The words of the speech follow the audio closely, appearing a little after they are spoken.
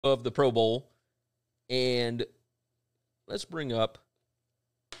of the Pro Bowl. And let's bring up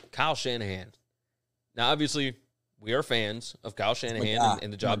Kyle Shanahan. Now, obviously, we are fans of Kyle Shanahan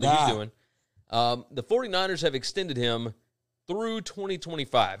and the job that he's doing. The 49ers have extended him through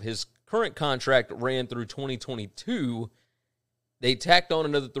 2025. His current contract ran through 2022. They tacked on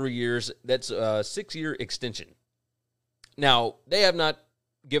another 3 years. That's a 6-year extension. Now, they have not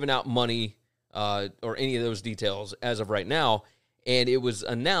given out money or any of those details as of right now, and it was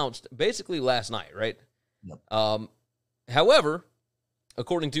announced basically last night, right? Yep. However,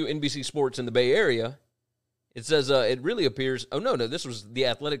 according to NBC Sports in the Bay Area, it says it really appears – this was The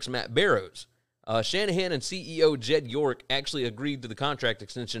Athletic's Matt Barrows. Shanahan and CEO Jed York actually agreed to the contract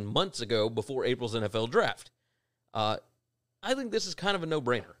extension months ago before April's NFL draft. I think this is kind of a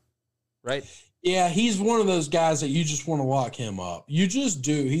no-brainer, right? Yeah, he's one of those guys that you just want to lock him up. You just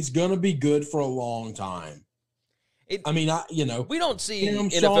do. He's going to be good for a long time. We don't see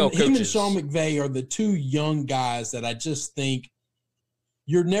NFL coaches. Him and Sean McVay are the two young guys that I just think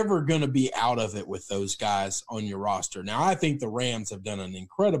you're never going to be out of it with those guys on your roster. Now, I think the Rams have done an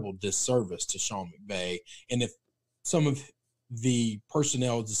incredible disservice to Sean McVay, and if some of the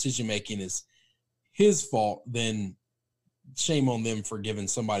personnel decision-making is his fault, then shame on them for giving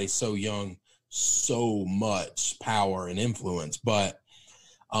somebody so young so much power and influence. But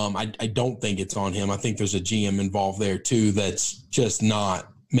I don't think it's on him. I think there's a GM involved there too that's just not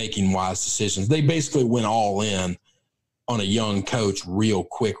making wise decisions. They basically went all in on a young coach real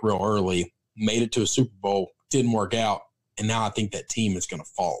quick, real early, made it to a Super Bowl, didn't work out, and now I think that team is going to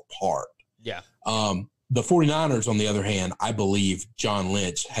fall apart. Yeah. The 49ers, on the other hand, I believe John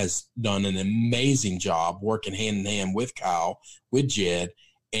Lynch has done an amazing job working hand in hand with Kyle, with Jed,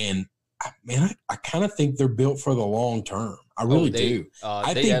 and I kind of think they're built for the long term. I really do.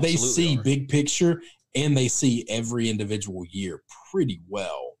 I think they see big picture, and they see every individual year pretty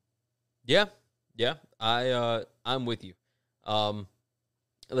well. Yeah. I'm with you.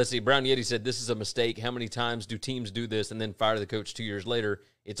 Let's see. Brown Yeti said, this is a mistake. How many times do teams do this and then fire the coach 2 years later?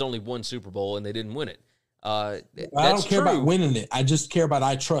 It's only one Super Bowl, and they didn't win it. I don't care about winning it. I just care about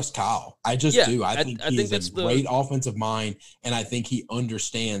I trust Kyle. I just do. I think he's a great offensive mind, and I think he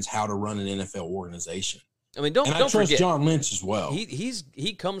understands how to run an NFL organization. I mean, don't trust forget, John Lynch as well.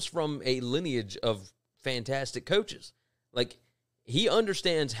 He comes from a lineage of fantastic coaches. Like, he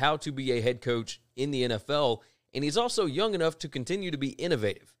understands how to be a head coach in the NFL, and he's also young enough to continue to be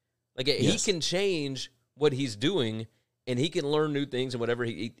innovative. Like, he can change what he's doing, and he can learn new things and whatever.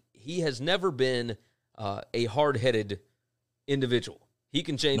 He has never been a hard-headed individual. He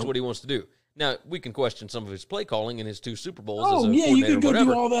can change what he wants to do. Now, we can question some of his play calling in his 2 Super Bowls as a coordinator. You can go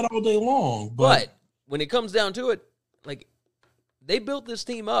do all that all day long. But when it comes down to it, like, they built this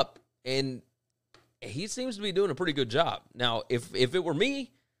team up, and he seems to be doing a pretty good job. Now, if it were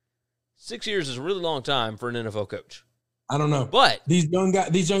me, 6 years is a really long time for an NFL coach. I don't know. But these young guys,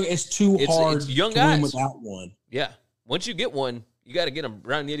 it's too hard to win without one. Yeah. Once you get one, you got to get them.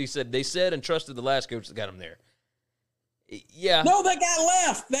 Brown Yeti said they said and trusted the last coach that got him there. Yeah. No, that guy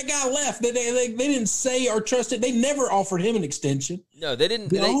left. They didn't say or trust it. They never offered him an extension. No, they didn't.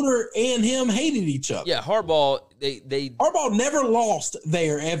 The owner and him hated each other. Yeah, Harbaugh, Harbaugh never lost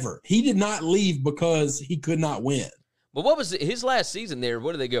there ever. He did not leave because he could not win. But what was his last season there?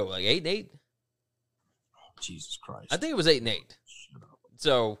 What did they go? Like 8-8? Oh, Jesus Christ. I think it was 8-8.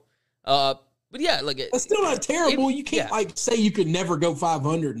 So, but yeah, like that's still not terrible. You can't say you could never go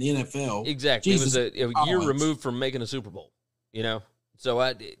 500 in the NFL. Exactly. Jesus, it was a year removed from making a Super Bowl, you know? So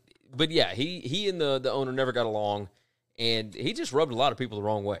but yeah, he and the owner never got along, and he just rubbed a lot of people the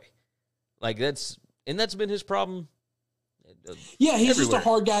wrong way. Like that's been his problem. Yeah, he's just a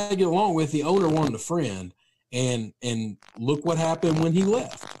hard guy to get along with. The owner wanted a friend, and look what happened when he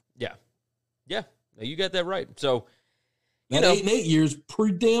left. Yeah. Yeah. You got that right. So that 8-8 years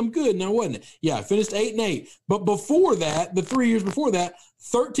pretty damn good now, wasn't it? Yeah, I finished 8-8. But before that, the 3 years before that,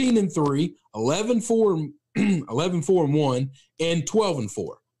 13-3, 11-4, 11-4-1, and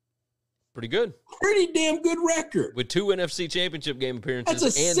 12-4. Pretty good. Pretty damn good record. With 2 NFC Championship game appearances.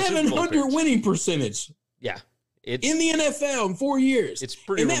 That's a 700 winning percentage. Yeah. In the NFL in 4 years. It's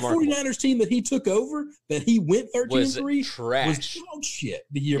pretty remarkable. And that 49ers team that he took over, that he went 13-3, trash. Was dog shit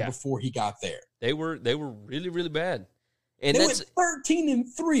the year before he got there. They were really, really bad. And they went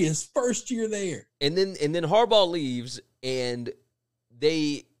 13-3 his first year there. And then Harbaugh leaves, and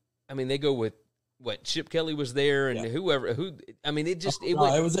they go with what Chip Kelly was there, and it was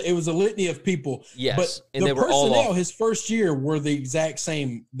a litany of people. Yes, but and the they were personnel all his first year were the exact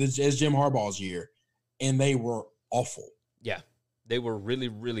same as Jim Harbaugh's year, and they were awful. Yeah, they were really,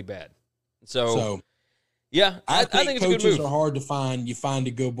 really bad. So Yeah, I think it's a good coaches move. are hard to find. You find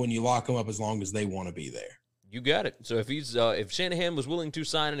a good one, you lock them up as long as they want to be there. You got it. So if Shanahan was willing to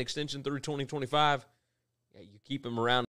sign an extension through 2025, yeah, you keep him around